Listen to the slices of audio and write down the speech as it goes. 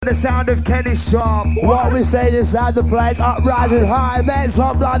the sound of Kenny Sharp. What we say inside the place, uprising high, man,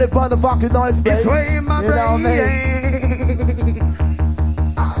 some bloody for the fucking noise, baby. It's way in my brain.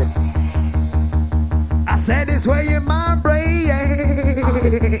 I said it's way in my brain.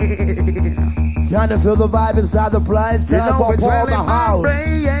 Can you feel the vibe inside the place? You know for it's Paul way the in my house.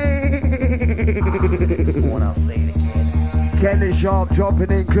 brain. Kenny Sharp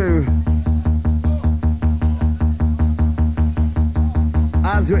dropping in crew.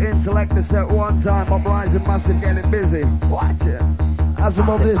 As we intellect this at one time, uprising massive getting busy. Watch it. As we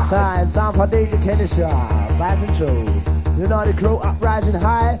move this time for DJ Kenny Sharp, rising true. You know the crew uprising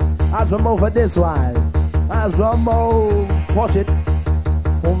high. As we move for this one, as we move, watch it,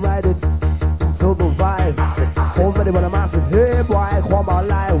 won't ride it, feel the vibe. Already with a massive hip, boy, come on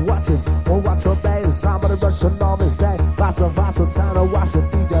live, watch it, won't watch your bass. Somebody rushing on his day, faster, time to watch it,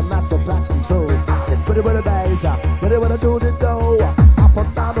 DJ Master blasting through. Ready with the bass, ready with the do the dough. Up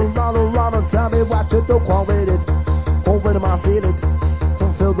and down, around, and tell me what you do, come with it. Over to my feel it,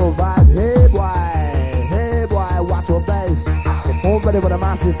 can feel the vibe. Hey boy, watch your bass. Already with a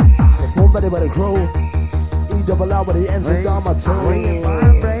massive, already with a crew. E-double-L with the MC on my toe.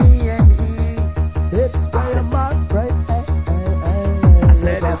 It's way in my brain. I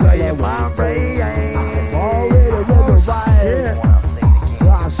said it's way in my brain. Already with the vibe.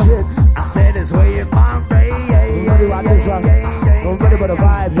 Ah shit. I said it's way in my brain. Ready with this one. I'm ready for the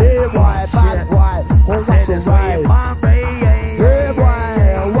vibe. Hey boy, bad boy. Hold up some vibe. Hey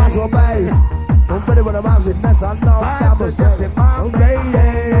boy, watch your bass. I'm ready with the massive mess. I know I'm just in my brain.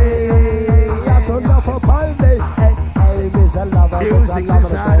 That's enough for me. Hey, Miss I love her. Music's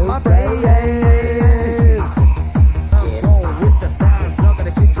inside my brain. Let's go with the stars. Not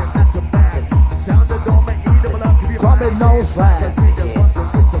gonna kick your nuts back. Sound of dome, E-double-L. Coming no slack.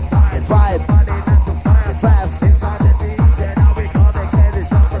 Vibe. Fast. Inside the DJ, now we call it Kenny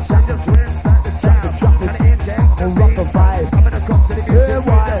Sharp. Shot just went inside the trap. Drop it. Trying to inject the And rock the vibe. Coming across to the music. Hey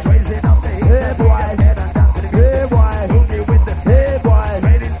boy. Just raising up the heat. Hey boy. Head on down to the music. Hey boy. Move me with the Hey boy.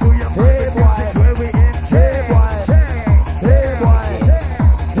 straight into your mind. Hey The boy. music's where we in. Hey boy. Hey boy.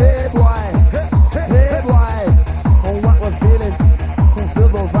 Hey boy. Hey boy. On what we're feeling. Feel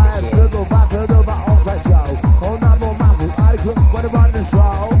the vibe. Feel the vibe. Feel the vibe. Outside show. On that more massive. I clip. What about the show?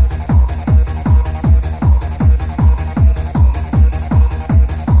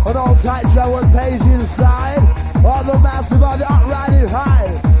 On all tight show and page inside. All the massive on the upriding high.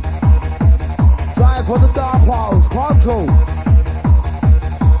 Time for the dark house. Control.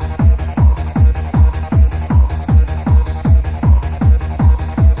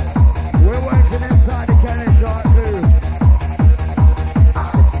 We're working inside the Kenny Sharp crew.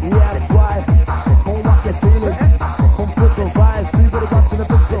 Yes, boy. On what you feeling. Come flip the vibe. People that got to the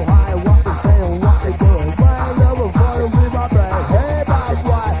bitch so high. What they say and what they do. Why never follow me, my brain. Hey, bad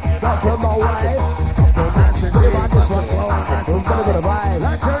boy. That's from my way. What about this one? I'm gonna go to vibe.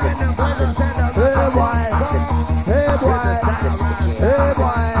 Let's turn in the presence and the Hey, boy. Hey, boy. Hey,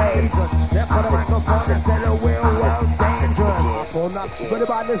 boy. Step on the microphone and say the real world dangerous. Pull up. What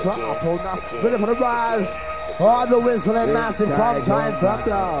about this one? Pull up. Ready for the rise. All the whistling massive from time from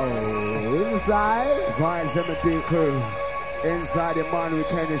down. Inside. Vines and the deep crew. Inside the man with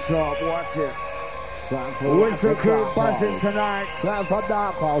Kenny Sharp. Watch it. Time for Whistle crew dark buzzing house. tonight. Time for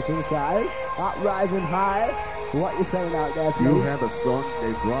dark house inside. Uprising high. What you saying out there, please? You have a son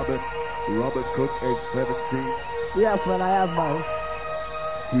named Robert Cook, age 17. Yes, man, I have mine.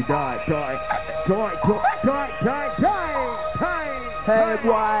 He died. Hey,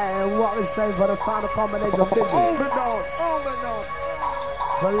 boy, what we saying for the sound of combination of business? Overdose.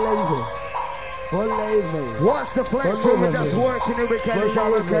 Believe me. Believe me. What's the flex crew? We're just working it with Kenny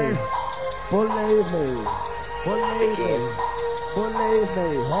Sharp, okay? Believe me. Believe me. Believe me.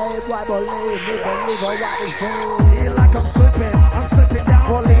 Hey, boy, believe me. Believe what we saying. Feel like I'm slipping down.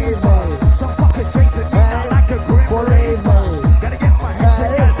 Believe me. Some fucker chasing me Hey, like a grim believe reaper. me. Gotta get my head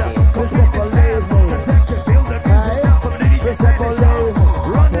Hey, together. Go listen, beat the believe jam, me. 'cause I can feel the music Hey, now from the DJ listen, Kenny believe Sharp.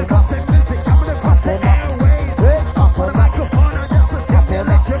 me. Running across the music, coming across the airwaves. Hey, Up on the microphone, I'm just a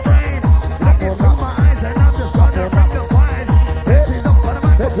stimulate your brain. Look into my eyes and I'm just gonna bring the wine. Lifting up on the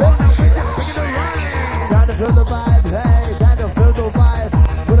microphone, I'm with that bringing the rhyme. Time to feel the vibe, hey, time to feel the vibe.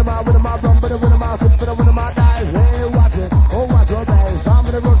 With my rum, with my sip, with my dive. Hey, watch it, oh,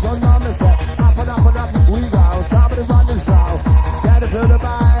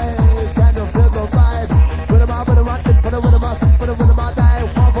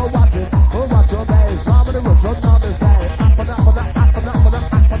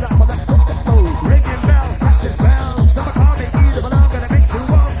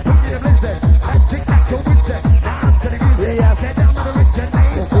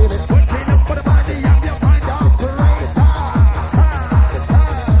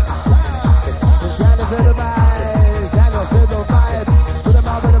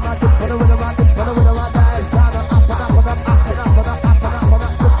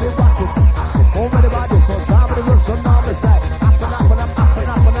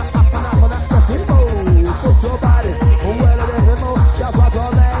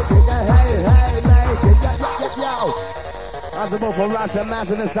 Massive,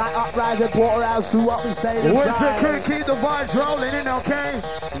 massive inside, uprising, porterhouse, do what we say Where's the inside. crew? Keep the vibes rolling in, okay?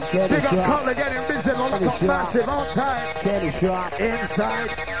 Kenny Big up Sharp, Cutler getting visible, look up Sharp. massive on time. Kenny Sharp.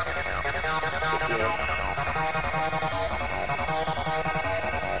 Inside.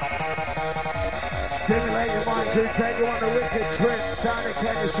 Stimulate your mind, crew, take you on the wicked trip. Sound of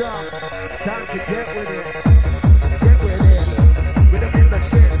Kenny Sharp. Time to get with it. Get with it. With a bit of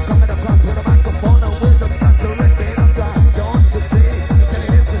shit. Coming across with a microphone and with a gun to rip it up. Don't you see?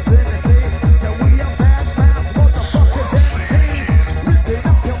 Telling this vicinity. So we are bad fast motherfuckers MC. Lifting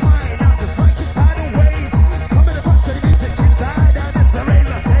up your mind, now just like the tidal wave. Coming across to the music inside. And it's a rail,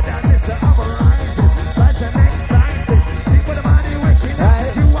 I said, and it's a uprising. That's an exciting. Keep with the money wicked.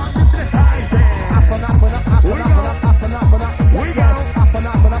 You are hypnotizing. Up and up and up, up and up and up, up and up and up. We go. Up and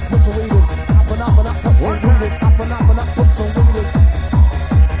up and up, put some weed in. Up and up and up, put some weed in. Up and up and up, put some weed in.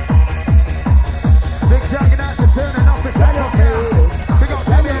 Big shout out to turning off his podcast. Big up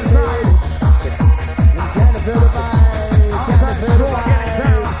Debbie inside. Can I feel the vibe? Can I Outside feel the store, getting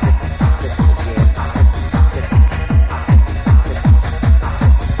sound. vibe?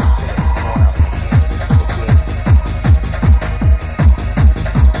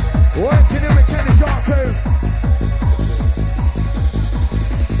 Working in with Kenny Sharp crew.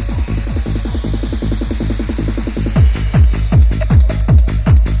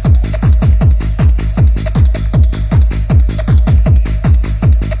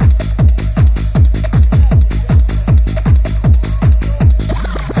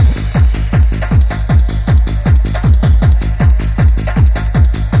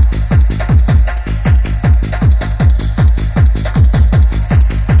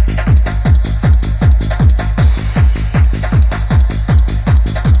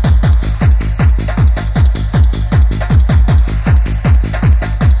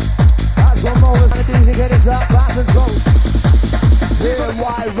 That's one more, it's the DJ Kenny Sharp, pass and go. Here,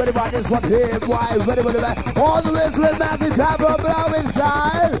 wide, ready by this one. Here, wide, ready by the back. All the rest with massive camera blow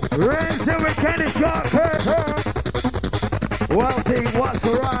inside. Raising with Kenny Sharp crew. Wealthy, what's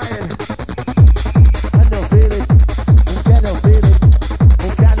the ride? I don't feel it. Can I feel it?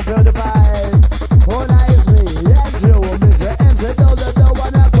 Can I feel the vibe? Oh, nice me. Yes, you, Mr. MC. No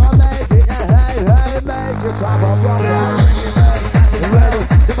one else will make it. Hey, hey, make it. Top of your line. Ready?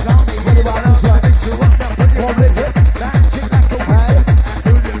 Ready by this one. Oh, visit. Hey.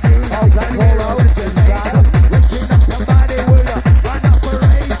 Outside, roll out. Inside. Waking up your body with a run up a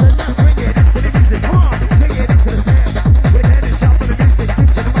race and now swing it into the music. Come on, swing it into the sound. With Kenny Sharp for the music, get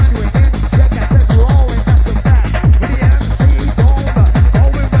to the money we're in. Check out that rolling, that's a fact. With the MC over,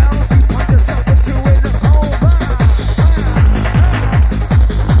 going well, you find yourself with two in the coma.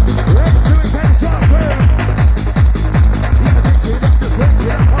 Raising with Kenny Sharp crew. You can pick it up, just wake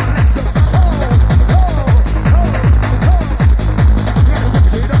it up, come on, let's go.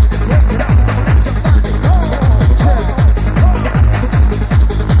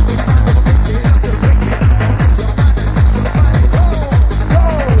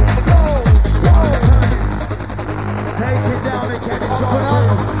 Take it down and Kenny Sharp.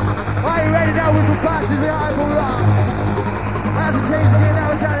 Are you ready now with some passes in Eyeball Rock? As it changes again,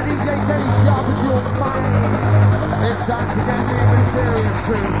 now it's out of DJ Kenny Sharp with your mind. It's time to get even serious,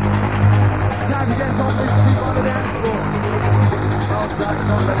 crew. Time to get some this cheap on the dance floor. Outside,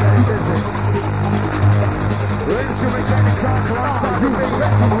 not let it busy. Raise your Kenny Sharp alongside the big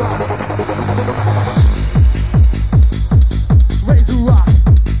Ready to rock. Ready to rock.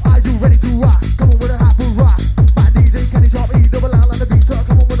 Are you ready to rock? Come on with a hyper rock. My DJ Kenny Sharp, E-double-L on the beat, so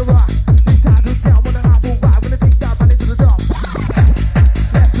come on with a rock. Big time to down with a hyper rock. When I take that money to the top.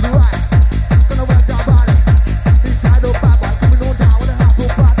 Left to the right. Gonna work that body. Inside or back, while coming on down with a hyper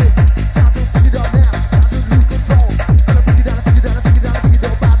body. Time to pick it up now. Time to lose control. Gonna pick it down, pick it down, pick it down, pick it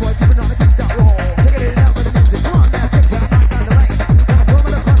up, bad boy. Keeping on a kick that roll. Take it out with the music. Come on now, take that mic on the right. Gonna throw me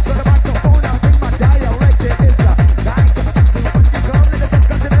the punch for the microphone. I'll bring my dialect. It's a dying to when you come in the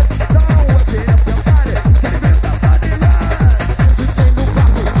subcontinent. Stone whipping up your body. Can you feel that body rush? To tango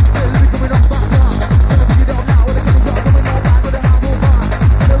battle. Really coming up back down. Gonna pick it up now with a Kenny Sharp coming on back with a hyper rock.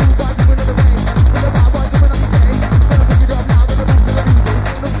 Gonna move back, giving up the rain. With a bad boy coming on the game. Gonna pick it up now, gonna back to the music.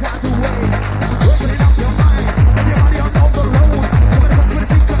 Ain't no time to wait. Opening up your mind. Everybody on the road. Coming up with a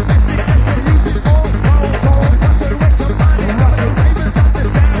secret message. Just a music falls. So want to wake your body. Now the ravens up the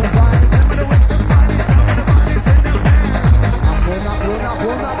sound. And when the wake the bodies. Now when the bodies in the band.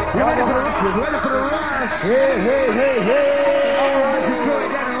 You ready for the rush? Ready for the rush? Hey, hey, hey, hey. Alright, you good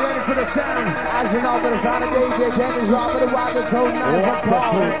getting ready for the sound. As you know, the sound of DJ Kenny Sharp with the wild and tone, nice and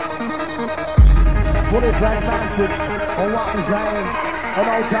cold. Fully flanked massive on what we're saying. An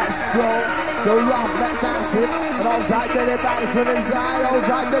old touch stroke. The rough neck massive, and all tight Billy backs to the side, all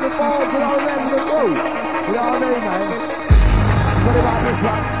tight Billy falls to all the rest of the crew. You know what I mean, man? What about this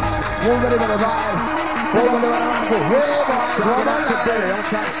one? Who's ready for the vibe? Who's ready for the massive? Hey, boy, come on, to Billy, on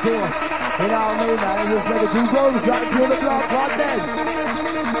track score. You know what I mean, man? Just make it 2 goals, right? Feel the blood, right then.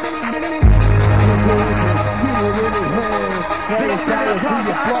 Really, really, hey. Hey, it's time to see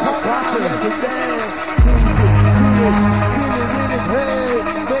the blood, watch it, yes, it's there. Choose it, really, hey.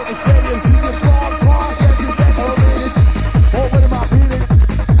 Make the say you see the blood, watch it, yes, it's there. Oh, what am I feeling?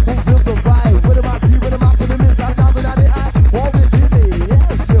 Who feels the vibe? What am I see? What am I feeling? Inside, down to the eye. What we feeling?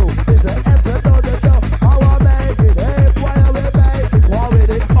 Yes, yo. It's an answer, no, the show. How I make it? Hey, why are we making?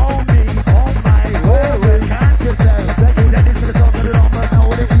 Quality on me, on my way. We're conscious there. Seconds, and this is the song of the number. Now,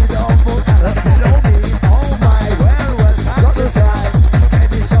 what it is, on board. Let's sit on me, on my way. We're conscious there. And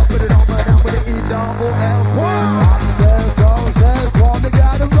you shop with it on, but now with it is down, boy. Upstairs, downstairs, come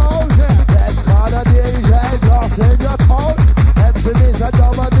together, roll. Let's call the DJ, just in your tone. MC Miss a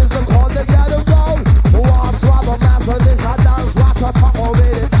double, Miss a call together, roll. Walk, swallow, master, this a dance, watch a pop, oh,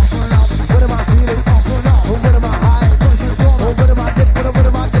 read it. What am I feeling? What am I high? What am I dip? What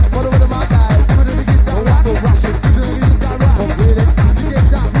am I dip? What am I die? Oh, I go rushing. Come feel it.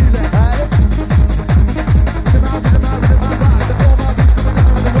 Hey.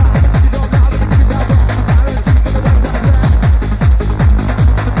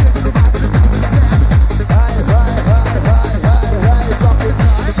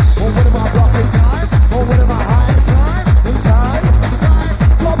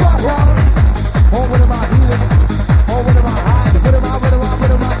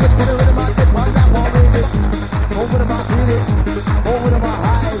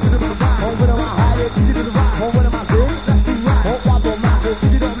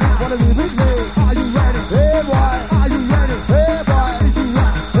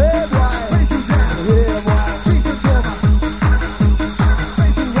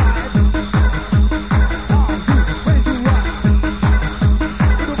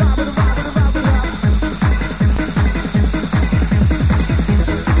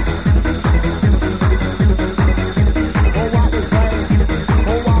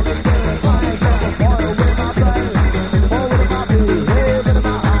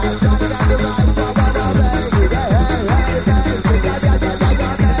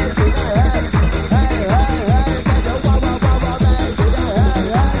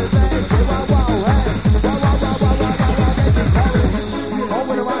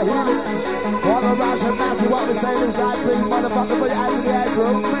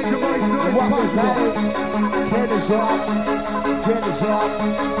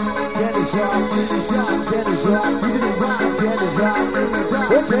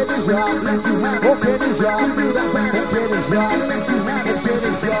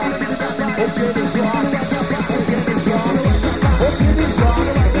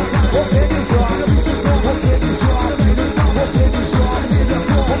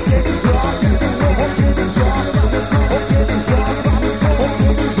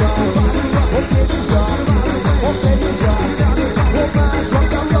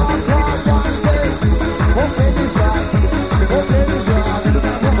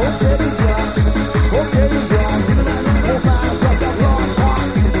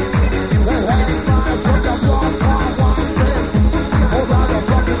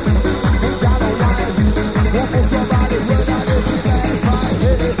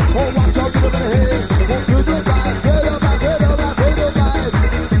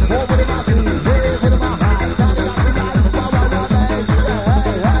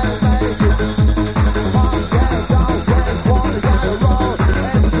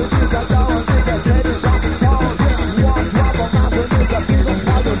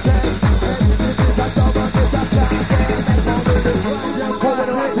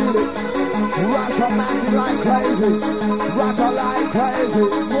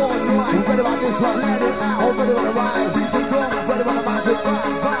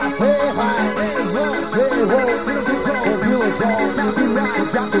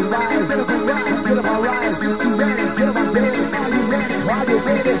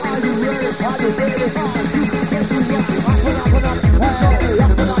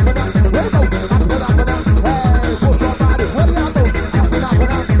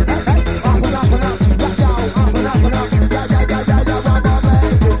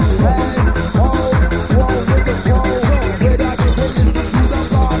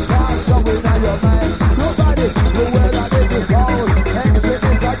 Nobody, the way that it is all. And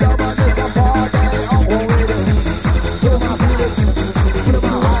it's a double.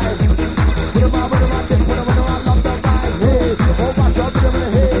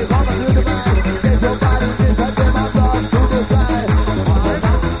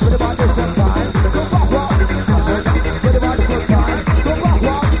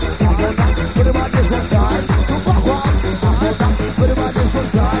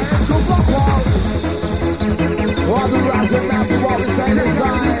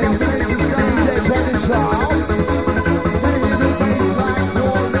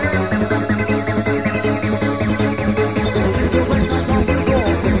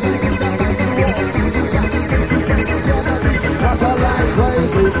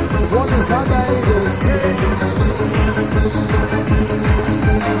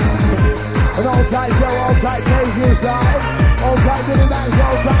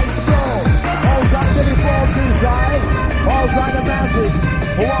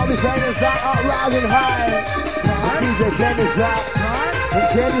 massive. What we saying is that up rising high. DJ Kenny Sharp, and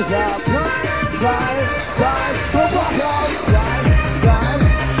Kenny Sharp. Drive, go back out. Drive,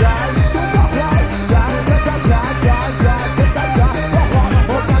 go back out. Drive, get that drive, get that drive.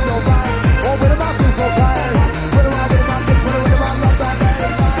 Hold on, no mind. Oh, with my feet so tired. Put it on, not that bad.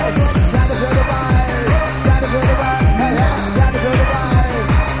 Gotta go to ride. Gotta go to ride. Hey, gotta go to ride.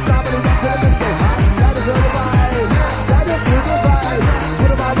 Stop it, back to the mix so hot. Gotta go to ride. Gotta go to ride. Put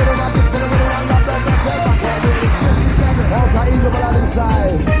it on, not that bad. All tight, eagle out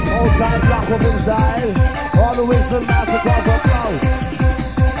inside. All tight, block up inside. All the way to the master cause of flow.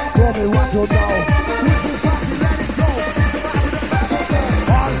 Show me what you know.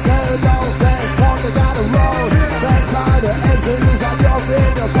 On sale, downstairs, corner down the road. That kind of engine is on your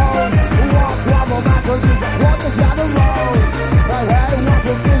phone. Who wants to have a master is a corner down the road. Hey, what's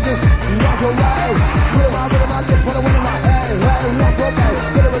your business? What's your way? Put it on, dip, put it in my head. Hey, what's your way?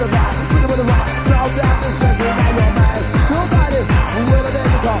 Put it with a rock, Throw down this place and now you're mad. Nobody will it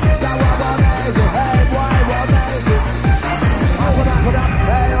ever talk. That was amazing. Hey, why amazing? Put up.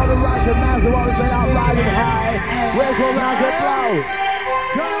 Hey, all the Russian mans are always saying I'm riding high. Where's your rocket blow?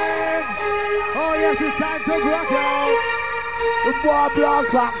 Time! Oh yes, it's time to rock out! The boy blood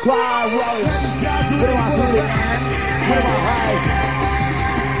clock cry, roll. Put it on feet. Put it on high.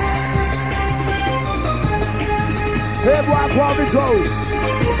 Hey boy, call me Joe.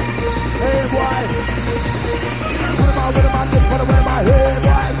 Hey boy. Put it on, dip, put it in my head,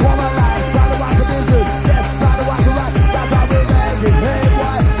 boy. Call my life. Try to watch the business. Yes, try to watch the right. That's how we make it. Hey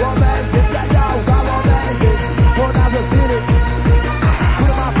boy, romantic. That y'all got romantic. Put out the feeling.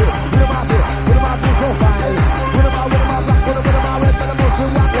 Put it on feet. Put it on feet. Put it on feet so fine. Put it on, black. Put it on red. Put it on motion.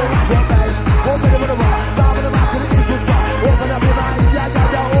 Rock your bag. Open it with a rock. Stop it to the equal shot. Open up your mind. Yeah,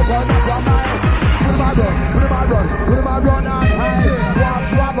 open up your mind. Put it on gun on high. Walk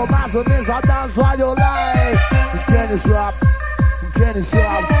swallow massive is a dance while you lie. Kenny Sharp, Kenny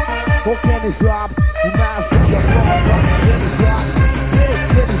Sharp, oh Kenny Sharp, you master your blood, Kenny Sharp,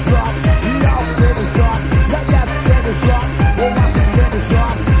 Kenny Sharp, love Kenny Sharp, yes, Kenny Sharp, oh watch it, Kenny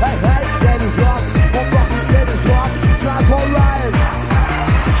Sharp, hey, Kenny Sharp, oh fucking Kenny Sharp, drive for right,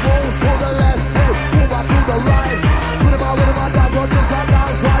 move to the left, hey, move out to the right, put him on, dance on this, I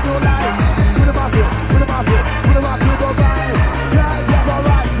dance while you lie, put him out here, put him out to the right, get the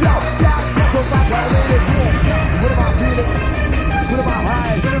right, yo, get the right, I really do. Put him on feeling, put him on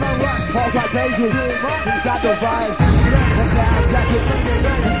high, put him on rock, falls like Daisy, inside the vibe, gas jacket,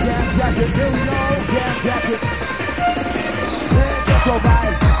 here we go, gas jacket, get your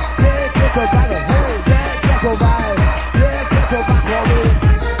vibe, get your vibe, hey, get your vibe, get your vibe for me,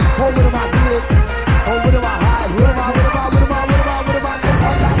 hold with him on feeling, hold with him on high, with him on,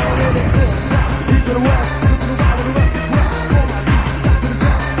 deep to the west,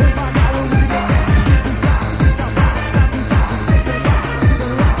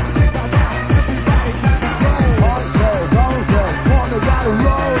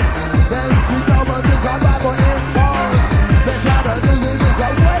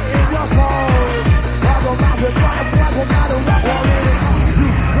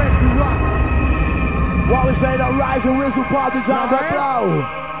 what we say, the rise and whistle party time to blow.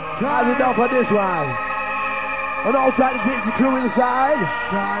 How's it done for this one? And all tight the Gypsy crew inside.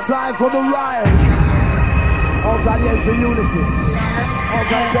 Time for the riot. All tight the MC Unity. All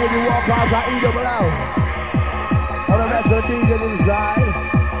tight JD Walk, all tight EWL. On the rest of the DJ inside.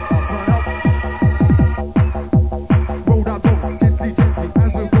 Roll down, gently,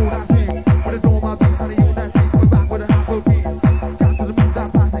 as we roll down stream. With a door, my beats, and the unity. We're back with a hyper beat. Got to the move that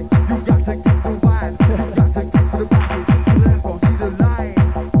passing. You got to keep the vibe. You got to keep the passing. To the left, see the line.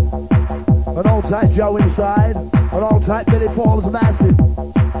 An all tight Joe inside. An all tight Billy Forbes massive.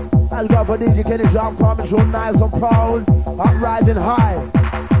 I'll go for DJ Kenny Sharp coming through nice and proud. Uprising high.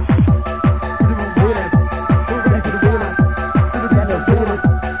 Feel it.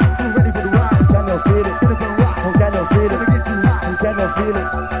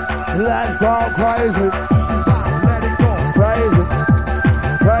 Let's go crazy. Let it go. Crazy.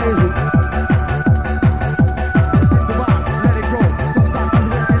 Crazy. Let it go. Don't stop to the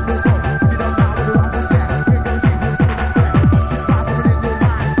end of the go. You don't know what the rock is at. We're gonna see you in the back. It's popping in your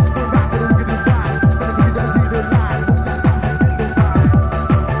mind. We're back with a look at this vibe. Gonna be the see the line. Don't stop passing in the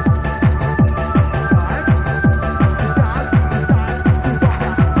vibe. It's time to rock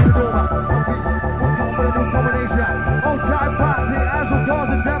out. Get it over. We'll come with a new combination. On time passing as will cause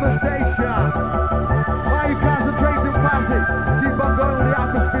a devastation. Why you concentrating passing? Keep on going with the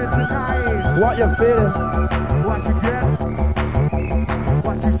atmosphere tonight. What you feeling? What you get,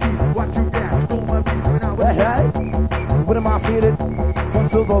 what you see, what you get. Storm my beats coming out with Hey, hey. Put in my feet. feel it. Come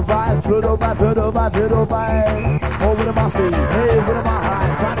through the vibe, through the vibe, through the vibe, through the vibe. Over to my feet, hey, over to my high.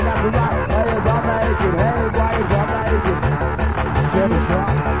 Trying to get to right, hey, as I'm naked, hey, why is I'm naked? Get a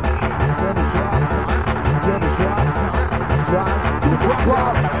shot, get a shot, get a shot, try to rock,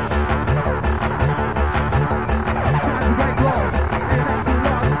 rock.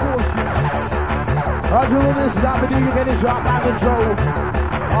 I do this, I'm the get his shot by control.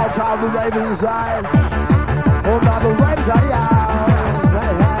 All time the ravens inside. Oh, now the ravens are the house.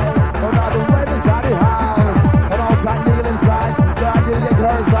 Hey, hey. Oh, now the ravens are the house. And all time nigga inside. God, you get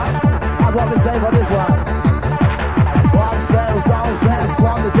her side. That's what they say for this one. One says, don't say,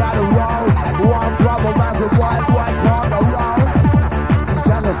 from the guy to roll. One trouble, massive white, on the road.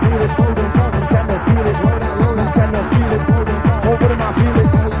 Can you feel it, moving, moving? Can you feel it, rolling, rolling? Can you feel it, moving? Oh, what am I feeling?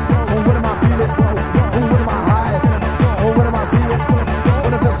 Oh, what am I feeling? Oh, what am I high? Oh, what am I feeling?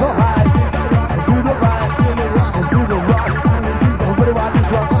 What if it's so high? Feel the vibe, feel the rock. What about this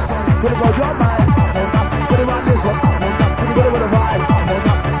one? What about your mind? What about this one? What about the vibe?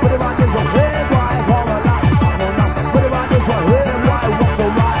 What about this one? Hey, why come alive? What about this one? Hey, why walk the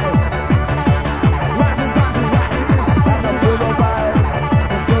ride? Feel the vibe,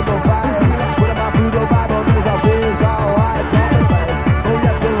 feel the vibe. What am I feel the vibe? On this I feel it's alright. Oh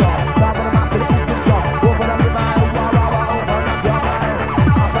yes, we're wrong. Top of the mouth to the control. Open up your mind, open up your mind.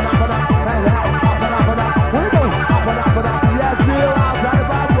 Open up, hey, hey, open up. We do, open up. Yes, feel outside the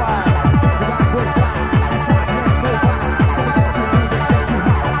vibe wide.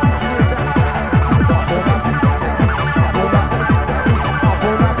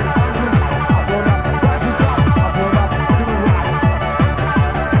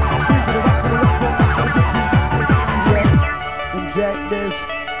 Inject this,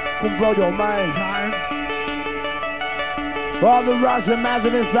 can blow your mind. All the Russian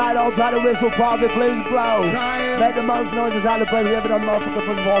massive inside, all try to whistle, pause it, please blow. Make the most noise inside the place, we have it on motherfucker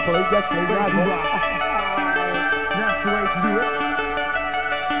from the police, just please. That's the way to do it.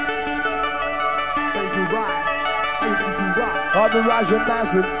 Ready to ride. Are you ready to rock? All the Russian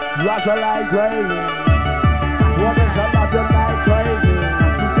massive, Russia like crazy. What is a Russia like crazy?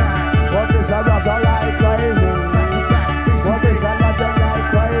 What is a Russia like crazy? What is a Russia like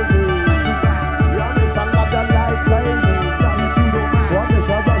crazy? What is a Russia like crazy? What is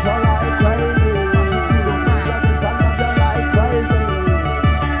a Russia like crazy? What is a Russia like crazy?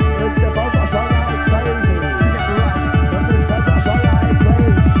 It's a Russia like crazy. What is a Russia like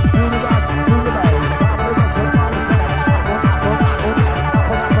crazy? Do the bass, do the bass. Stop the Russian arms.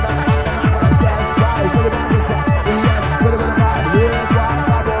 Yes, right. Put it on this side. Yes, put it on the vibe. Yeah, right.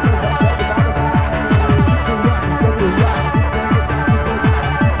 Vibe on this side. Take it on the vibe. Take it right.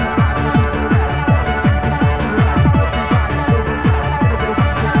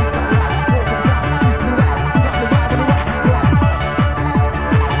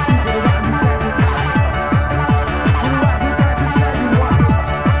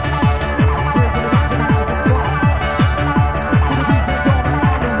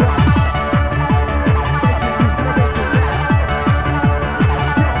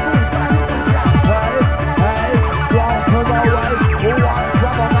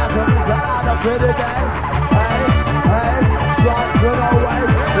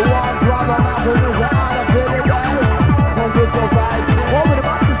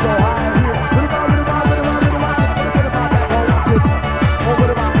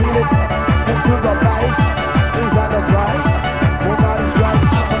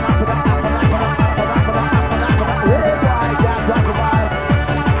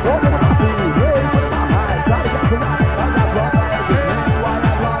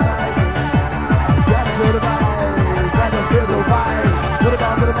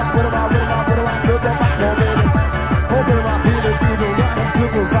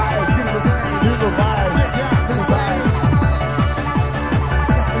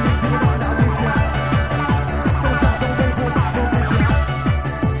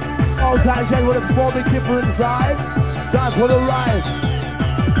 Time check with a performing kipper inside. Time for the ride.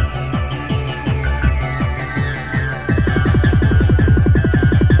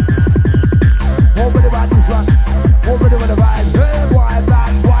 Over the body front, over the vibe. Hey, boy,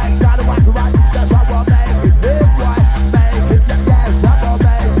 black, white, try to watch the right. That's what we'll make it. Hey, boy, make it. Yes, that's what we'll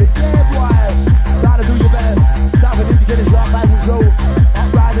make it. Hey, boy, try to do your best. Time for you to get a shot back and go. I'm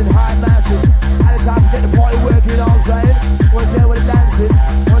riding high, massive. And it's time to get the party working, you know what I'm saying? What's there with the dancing?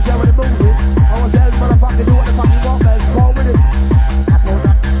 What's there with the moving? I was there, motherfucker, do what the fuck you want, man. Call with it.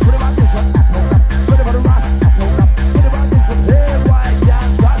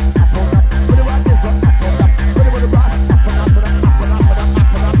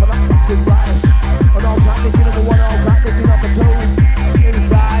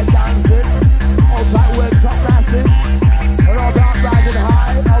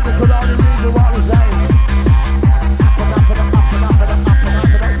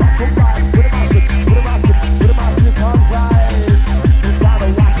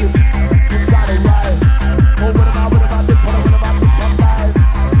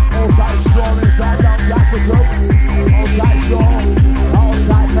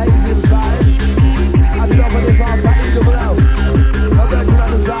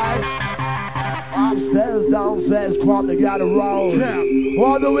 club, they gotta roll.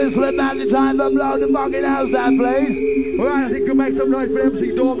 All the whistling magic time to blow the fucking house down, please. Alright, I think we'll make some noise for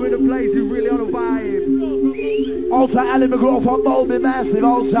MC Dormer in the place who's really on a vibe. Hold tight, Ali McGraw from Bowlby Massive,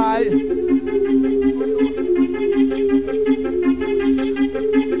 hold tight.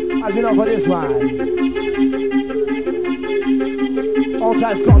 As you know for this one. Hold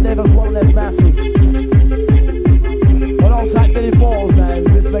tight, Scott Davis, one that's massive. But hold tight, Billy Falls, man,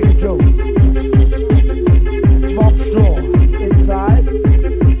 respect the joke. Bob Straw, inside.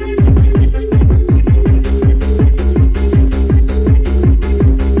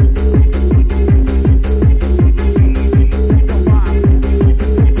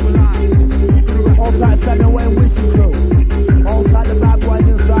 Second way whistle crew. All tight the bad boys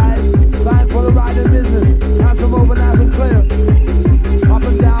inside. Time for the riding business. Hands them over, nice and clear. Up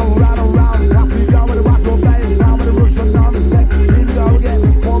and down, round and round. Rock me down with the rock and bass. Down with the rush and down the set. Here we go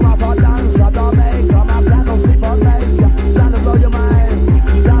again. Form up our dance. I don't make. Come out black, don't sleep on me. Trying to blow your mind.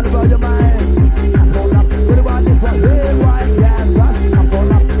 Trying to blow your mind. I'm pulling up. What about this one? Here, why can't touch? I'm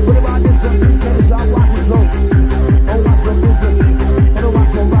pulling up. What about this one? Get a shot, watch it through. Oh, watch the business. Oh,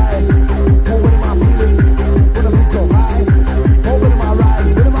 watch the ride. Oh, what am I feeling? So high, over to my right,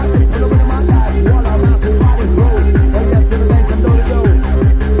 with my dick, with my life, while I'm out so body grow. Oh yes, to the banks, I'm going to go.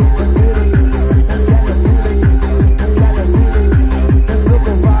 I'm feeling, let's look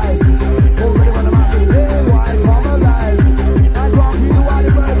a vibe. Over to my feet, hey, why, come alive. I drop you the white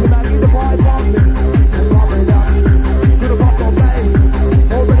bird, and I keep the boy pumping. I'm popping it up, to the pop on bass.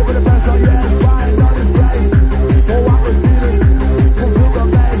 Over to the pressure, yes, right, not as great. Oh, I can feel it, from the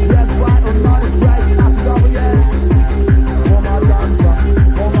bass, yes, right, or not as great. I can go again.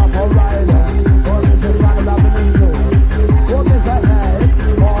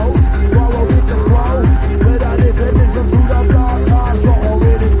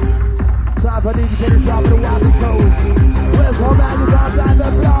 For these getting sharp with the water toes. Where's home now? You can't dive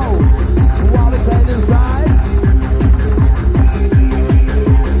and blow. While we stay inside.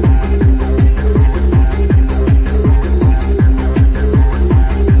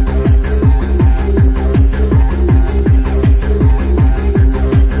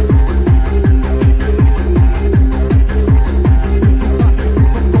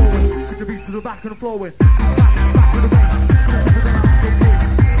 Take the beat to the back and the floor with.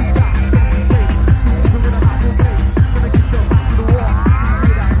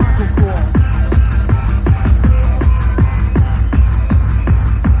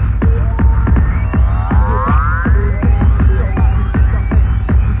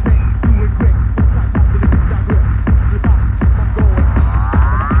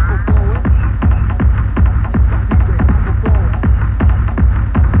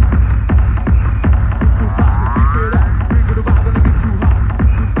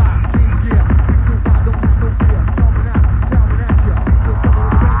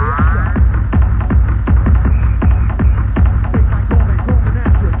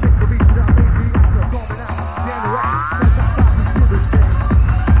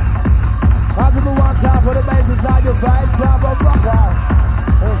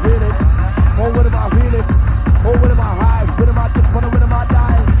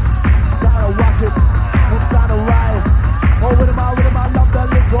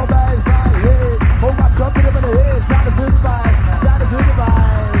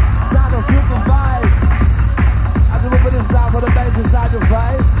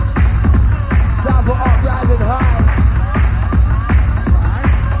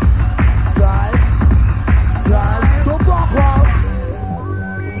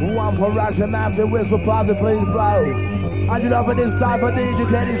 Massive whistle party, please blow. And you know for this time for DJ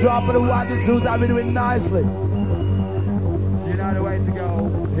Kenny Sharp for the 1 and 2 that we doing nicely. You know the way to go.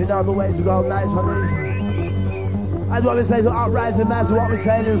 You know the way to go, nice honeys. That's what we say to Uprising Massive, what we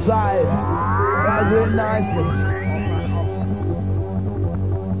saying inside. That's doing nicely.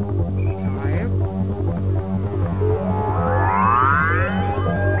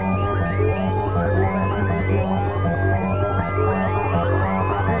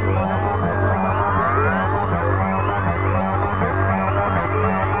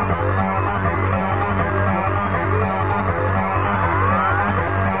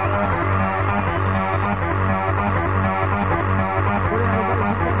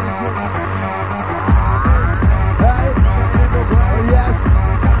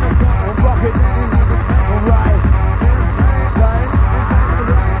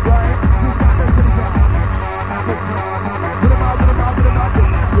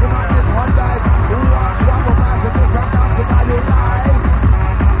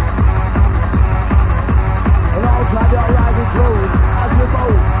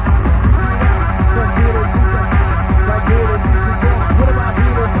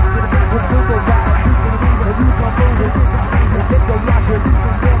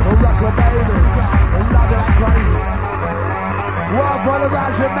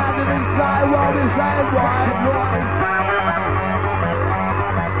 massive inside, what we say, boy.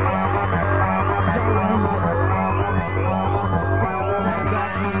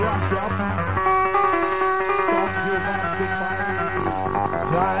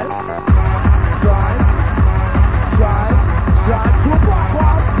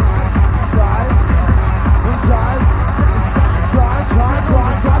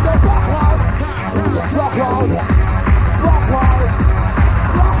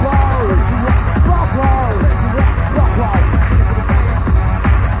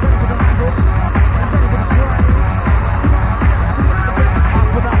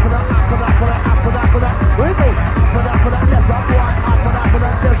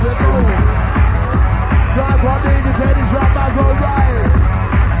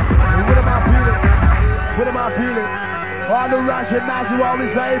 Massive, what we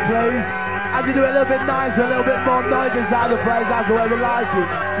say, please. And you do it a little bit nicer, a little bit more noise inside the place. That's the way we like it.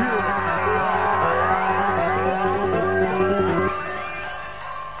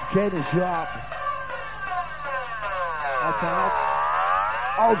 Kenny Sharp. Okay.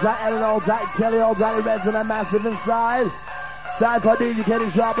 Old Jack Ellen, Old Jack Kelly, Old Jack Reds and a massive inside. Time for DJ Kenny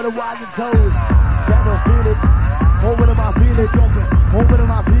Sharp and the ones and toes. Can I feel it? Over to my feel it. Over to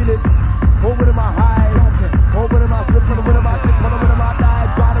my feel it. Over to my high. Over to my flip, over to my flip, over to my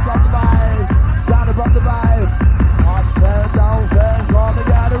dive. Trying to drop the vibe. Trying to drop the vibe. Upstairs, downstairs, on the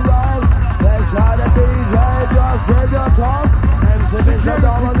gather round. Let's try the DJ, just take your talk. And finish the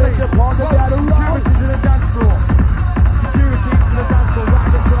dollar, make the point to gather round. Security to the dance floor. Security to the dance floor,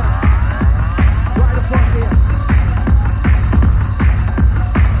 right in front. Right in front here.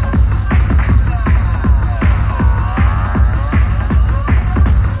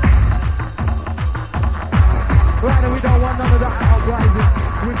 Right, and we don't want none of that uprising.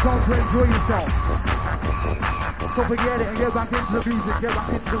 We come to enjoy yourself. So forget it and get back into the music, get back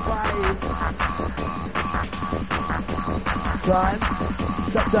into the vibe. Time,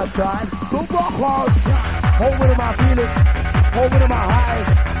 check that time. Don't rock hard. Over to my feeling, over to my high,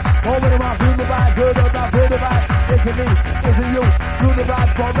 over to my feel the vibe, good or not feel the vibe. It's me, it's you, do the vibe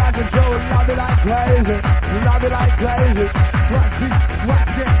for rock and show. Love it like crazy, love it like crazy. Rock see, rock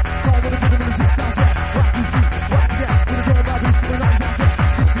get, call with the rhythm of the six sound set. Rock you see, rock get, with the drum vibe, with the line down set.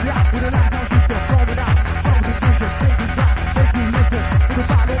 Six it out, with the line down system, call it out. Call with the system, take it back, make you listen. With the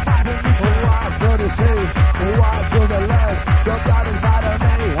vibe, Oh, I feel the sea, oh, I feel the land. Nobody inside of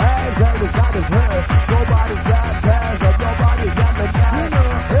me, hands and the side of her. Nobody's got pants, but nobody's got the time.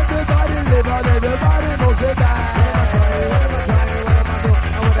 Everybody live on, everybody knows it down.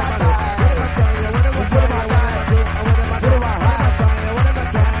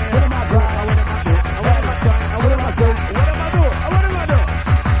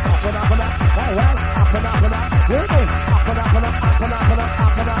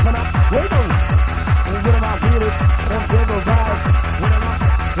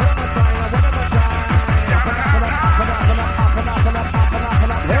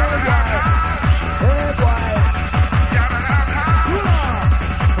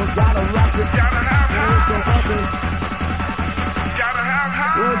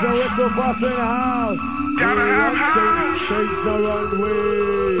 Boss in the house. Gotta have house. Takes the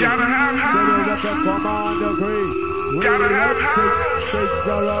runway. Gotta have house. Command agree. Gotta have house. Takes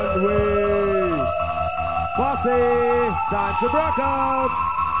the runway. Bossy, time to rock out.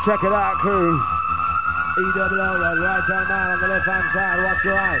 Check it out, crew. EWO, right hand man on the left hand side. Watch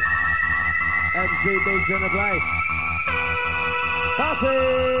the right. MC Biggs in the place. Bossy,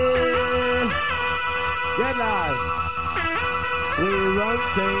 get live. We run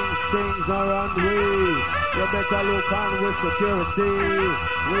things, things are run we. You better look on with security.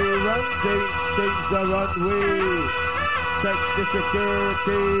 We run things, things are run we. Check the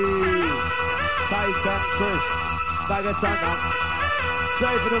security. Titan Chris, Bagatana.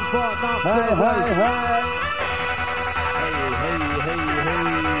 Safe in Fort Knox. Hey, hey, hey. Hey, hey, hey, hey.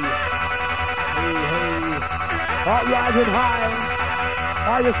 Hey, hey. Hot rising high.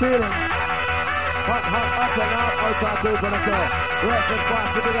 How you feeling? Hot, up and out, open and go. Work and fast,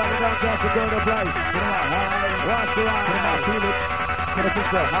 put it on the down, just to go to the place. Put them out high, watch the line, put them out, feel it. Put them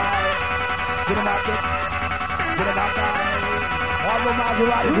out high, put them out good, put them out high. All the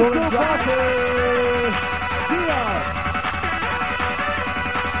Maserati going dry. Yeah.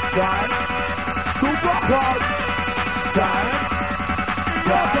 Time to rock out. Time,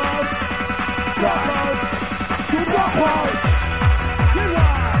 rock out. Time to rock out.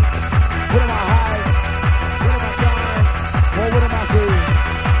 Put them out high. What am I doing?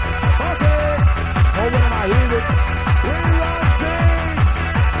 Okay. What am I hearing? We run things.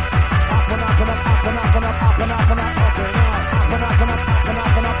 Up and up and up, up and up and up, up and up and up, up and up, up and up and up, up and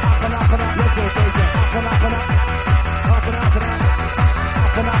up and up.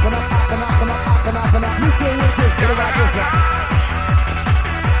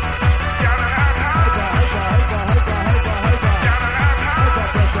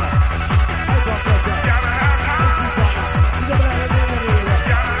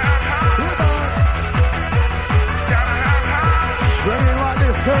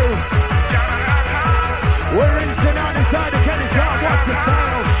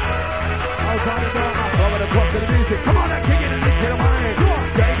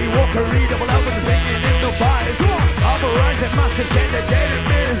 music and the daily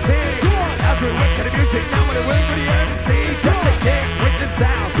music. As we work to the music, now when we work for the MC. Just to get with the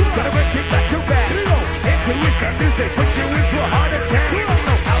sound, gotta work it back to back. Intuition music, put you into a heart attack.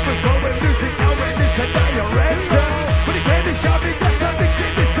 No album going music, now when it's a direction. But the candy shop, we got something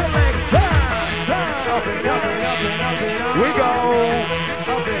in this selection. Up and up and up and up and up. We go.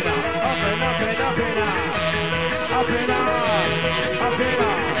 Up and up, up and up and up and up. Up and up, up and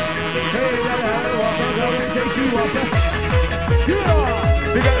up. Hey, that take you up. Yeah.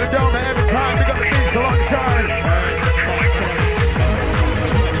 We got the dome every time, we got the beats alongside.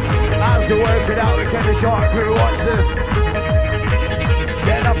 As we work it out, we can be short crew, watch this.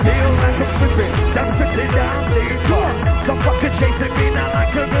 Then I feel like I'm slipping, I'm slipping down deeper. Some fucking chasing me now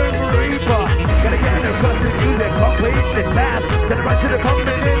like a good reaper. Gotta get the cause the music, complete the task. Then I should have come in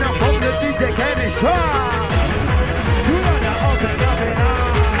and from the DJ Candy Shop. You know the up and up and up.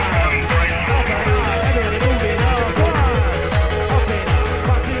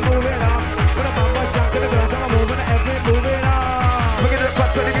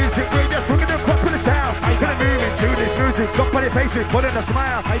 Somebody face me, put in a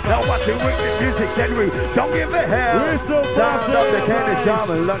smile. Now watch it with the music, Henry. Don't give a hell. We're so sound up the Candy Shop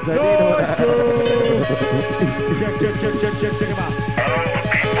and lunch. Check him out.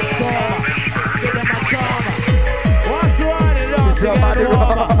 What's right it up? Somebody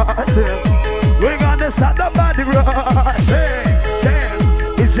rushing. We gonna start the body rushing.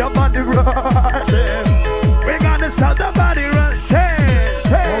 It's your body rushing. We gonna start the body rushing.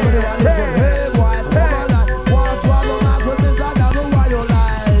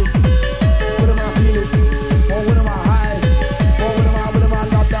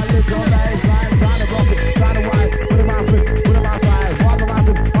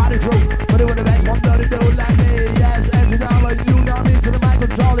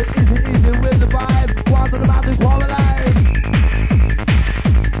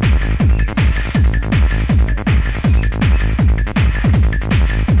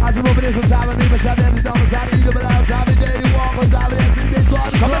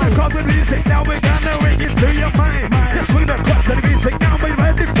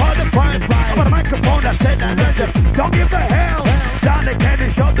 Don't give a hell. Down the Candy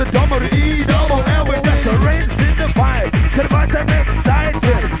Shop, the double E, double L. We got the rains in the pipe. To the boys that make excited.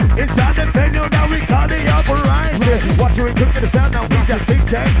 Inside the venue, now we call the uprising. Watch you cook the sound, now we just sing,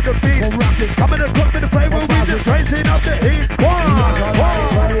 change the beat. Coming to cook to the flavor, we just raising up the heat. One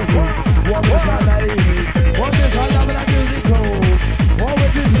is not that easy. One is I love it, I music too. One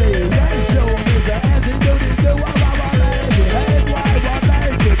with this me. Yes, show me the antidote to what I like it. Hey, why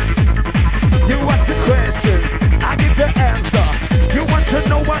like it? You ask the question, I give the answer. You want to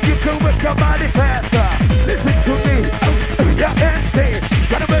know what you can work your body faster. Listen to me, you're empty.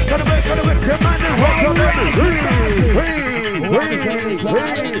 Gotta work your mind and walk your body.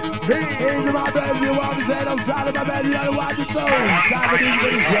 Into my bed, you want to say I'm side of my bed, you don't want to throw it.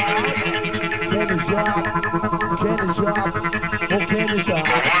 Candy shop, candy shop, oh candy shop,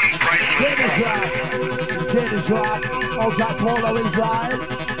 candy shop, outside Polo inside.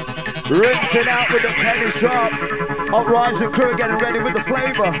 Rinsing out with the Candy Shop. Uprising crew getting ready with the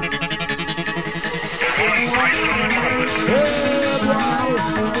flavor.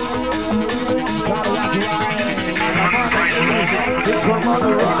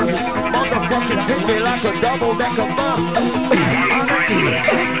 Motherfuckers hit me like a double-decker bus.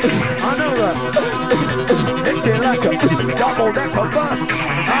 On the run. Hit me like a double-decker bus.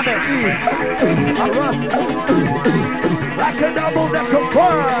 On the E. I run. Like a double-decker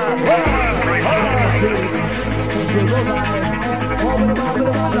bus.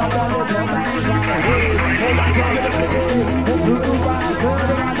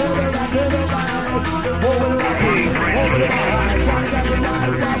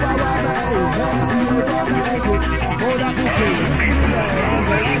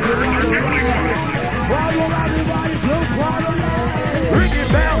 Ringing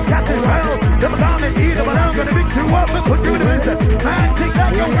bells, Captain Bell, never come and eat, but I'm gonna mix you up and put you to visit. Man, take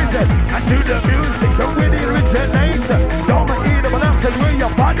out your wizard, and do the music, the way it originates. Don't eat, but I'm saying we're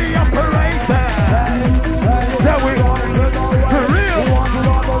your body operator. So we for real.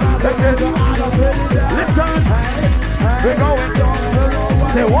 Listen, we're going.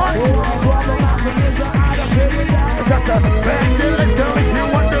 Say what? Just a bang, let's go if you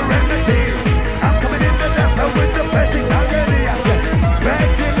want the remedy. I'm coming in the dancer with the petting agony. I said,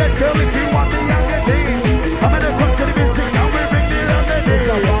 bang, let's go if you want the agony. I'm in the front to the music, now we're bring the remedy.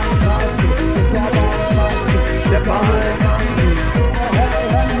 The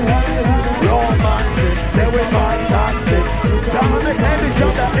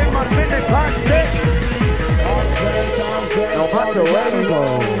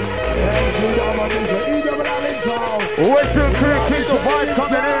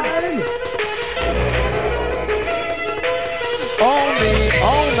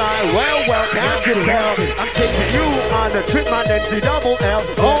tell. I'm taking you on a trip, my Nancy double L.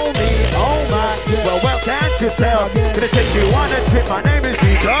 Oh me, oh my. Well, can't you tell? Gonna take you on a trip, my name is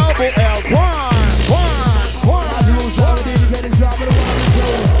the double L. One.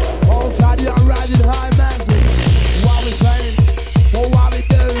 All time I'm riding high, massive. While we playing, or while we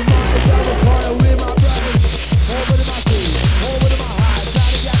do, my double coil with my brothers. Over to my sea, over to my high.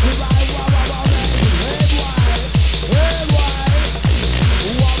 Trying to get to right, while head wide.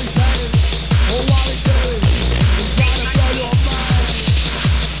 While we playing, or while we doing, I'm trying to blow your mind.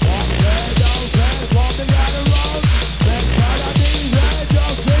 Walk there, don't say, walk together, road. Let's try to be red,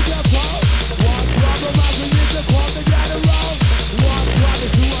 just take your pose. One trouble, my position, walk together, road. One trouble,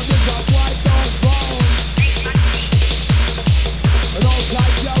 200 drop white dog bone. And all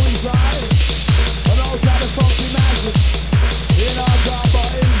tight Joey's right. And all tight the funky magic. In our job or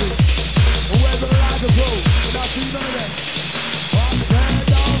easy. And where's the light of blue? And I see none of that. Up there,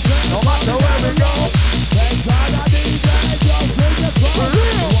 down there. No matter where we go. Let's try to DJ, just take your pose.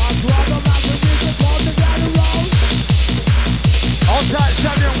 One trouble, my position, walk together, road. All tight,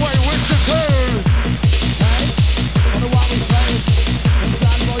 Samuel Way, Winston Curve. Hey, wonder what we say.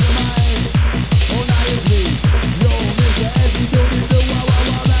 Inside for your mind. Oh, now it's me. Yo, Mr. Essie, do what,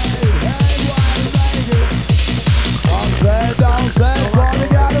 man. Hey, why, baby? Downstairs, from the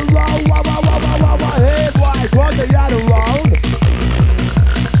gather roll. Head wide, from the gather roll.